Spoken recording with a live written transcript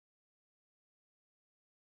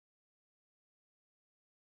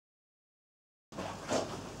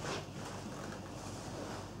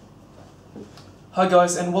Hi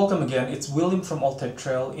guys, and welcome again. It's William from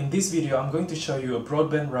Alltechtrail. In this video I'm going to show you a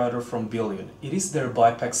broadband router from Billion. It is their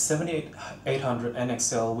BiPAC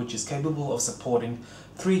 7800NXL, which is capable of supporting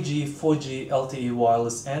 3G, 4G, LTE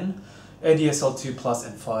wireless and ADSL2 Plus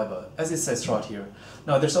and Fibre, as it says right here.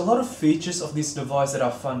 Now there's a lot of features of this device that I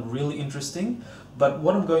found really interesting, but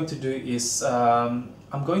what I'm going to do is I'm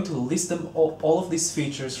going to list them all of these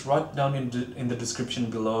features right down in the description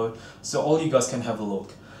below, so all you guys can have a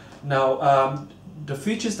look. Now, the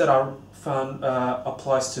features that I found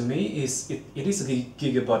applies to me is it is a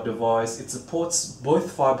Gigabit device. It supports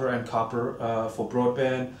both fiber and copper for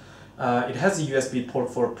broadband. It has a USB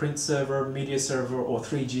port for a print server, media server, or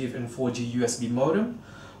 3G and 4G USB modem,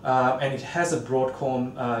 and it has a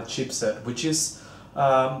Broadcom chipset, which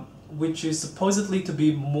is supposedly to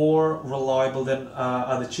be more reliable than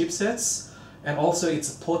other chipsets. And also it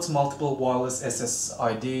supports multiple wireless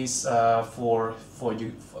SSIDs for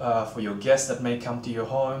your guests that may come to your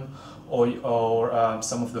home, or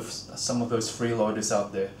some of those freeloaders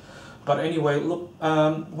out there. But anyway, look,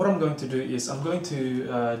 what I'm going to do is I'm going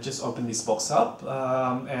to just open this box up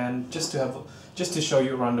and just to show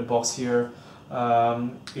you around the box here.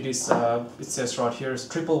 It says right here is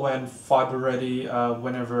Triple-WAN Fibre ready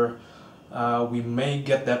whenever we may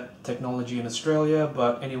get that technology in Australia,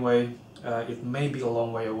 but anyway. It may be a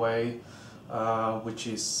long way away, which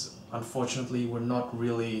is unfortunately we're not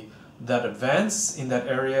really that advanced in that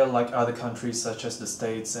area like other countries such as the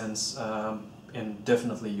States and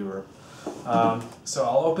definitely Europe. So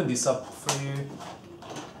I'll open this up for you.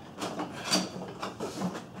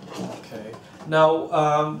 Okay. Now,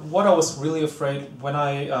 what I was really afraid when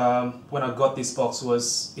I got this box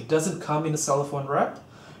was it doesn't come in a cellophane wrap,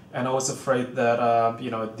 and I was afraid that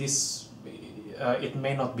this. It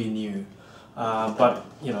may not be new, but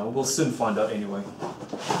we'll soon find out anyway.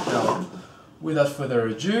 Now, without further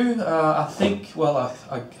ado, I think, well,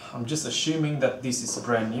 I'm just assuming that this is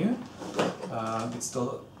brand new. It's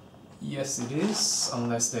still, yes it is,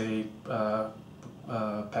 unless they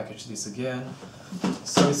package this again.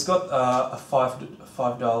 So it's got a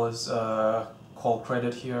 $5 call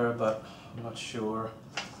credit here, but I'm not sure.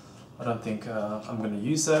 I don't think I'm going to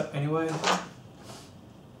use that anyway.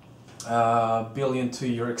 Billion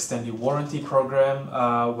 2-year extended warranty program,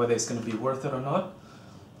 whether it's going to be worth it or not.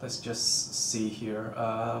 Let's just see here.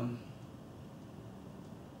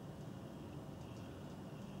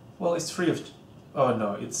 Well, it's free of, oh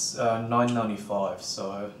no, it's $9.95,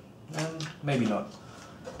 so maybe not.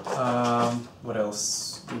 What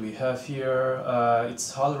else do we have here?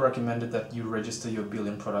 It's highly recommended that you register your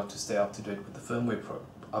Billion product to stay up to date with the firmware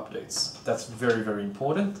updates. That's very, very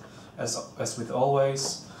important, as with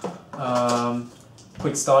always.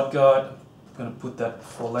 Quick start guide, I'm going to put that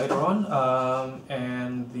for later on,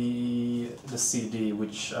 and the CD,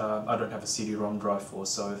 which I don't have a CD-ROM drive for,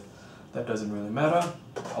 so that doesn't really matter.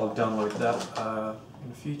 I'll download that in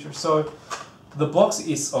the future. So the box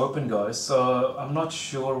is open, guys, so I'm not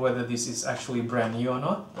sure whether this is actually brand new or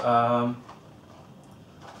not,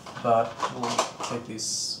 but we'll take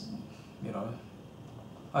this,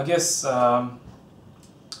 I guess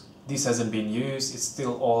this hasn't been used. It's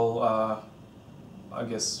still all, I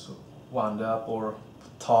guess, wound up or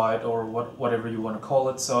tied or whatever you want to call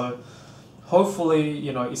it. So hopefully,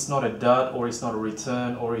 it's not a dud, or it's not a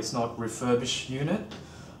return, or it's not refurbished unit.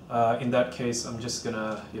 In that case, I'm just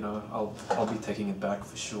gonna, I'll be taking it back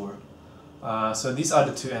for sure. So these are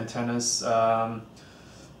the two antennas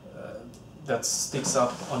that sticks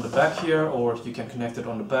up on the back here, or you can connect it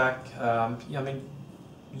on the back. I mean,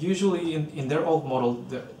 usually in their old model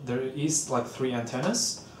there is like 3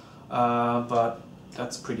 antennas, but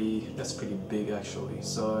that's pretty big actually.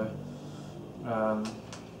 So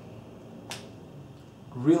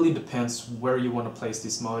really depends where you want to place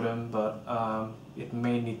this modem, but it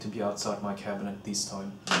may need to be outside my cabinet this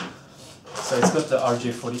time. So it's got the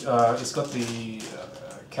RJ40, it's got the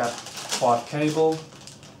Cat 5 cable,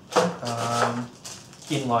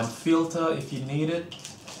 inline filter if you need it,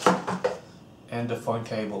 and the phone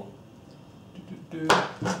cable.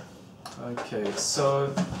 Okay, so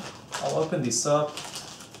I'll open this up.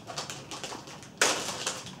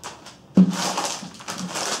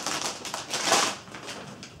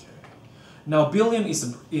 Now, Billion is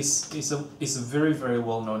a very, very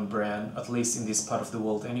well-known brand, at least in this part of the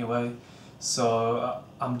world anyway. So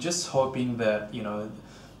I'm just hoping that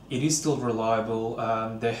it is still reliable.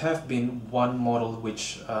 There have been one model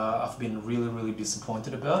which I've been really, really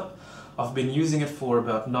disappointed about. I've been using it for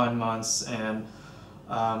about 9 months, and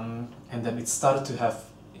then it started to have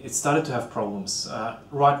problems.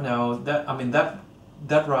 Right now,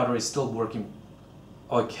 that router is still working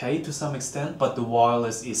okay to some extent, but the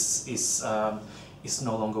wireless is is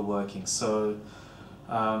no longer working. So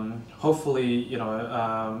hopefully,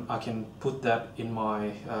 I can put that in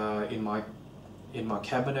my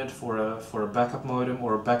cabinet for a backup modem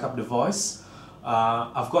or a backup device.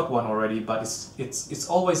 I've got one already, but it's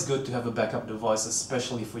always good to have a backup device,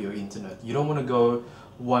 especially for your internet. You don't want to go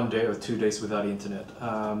 1 day or 2 days without internet,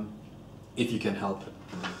 if you can help it.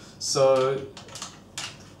 So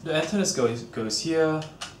the antenna goes here.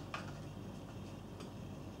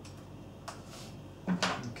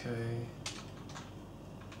 Okay.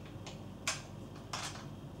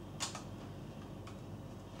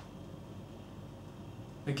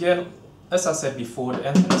 Again, as I said before, the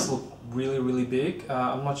antennas look really big.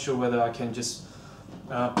 I'm not sure whether I can just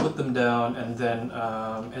put them down and then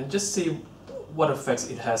and just see what effects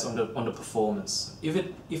it has on the performance.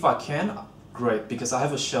 If I can, great, because I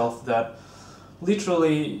have a shelf that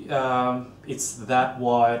literally it's that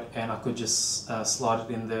wide, and I could just slide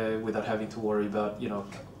it in there without having to worry about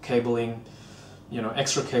cabling,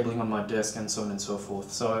 extra cabling on my desk and so on and so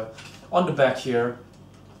forth. So on the back here,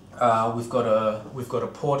 we've got a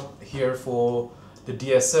port here for the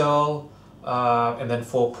DSL, and then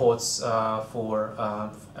 4 ports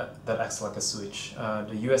that acts like a switch.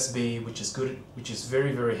 The USB, which is good, which is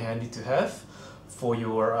very handy to have for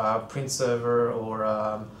your print server or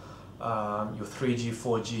your 3G,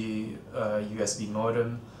 4G USB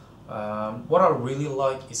modem. What I really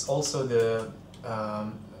like is also the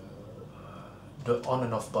on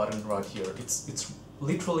and off button right here. It's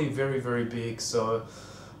literally very big. So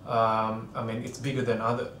I mean, it's bigger than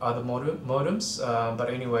other modems, but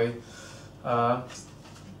anyway,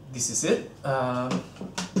 this is it. I'll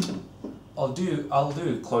do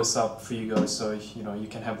a close up for you guys, so you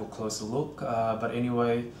can have a closer look. But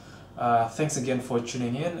anyway, thanks again for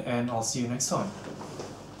tuning in, and I'll see you next time.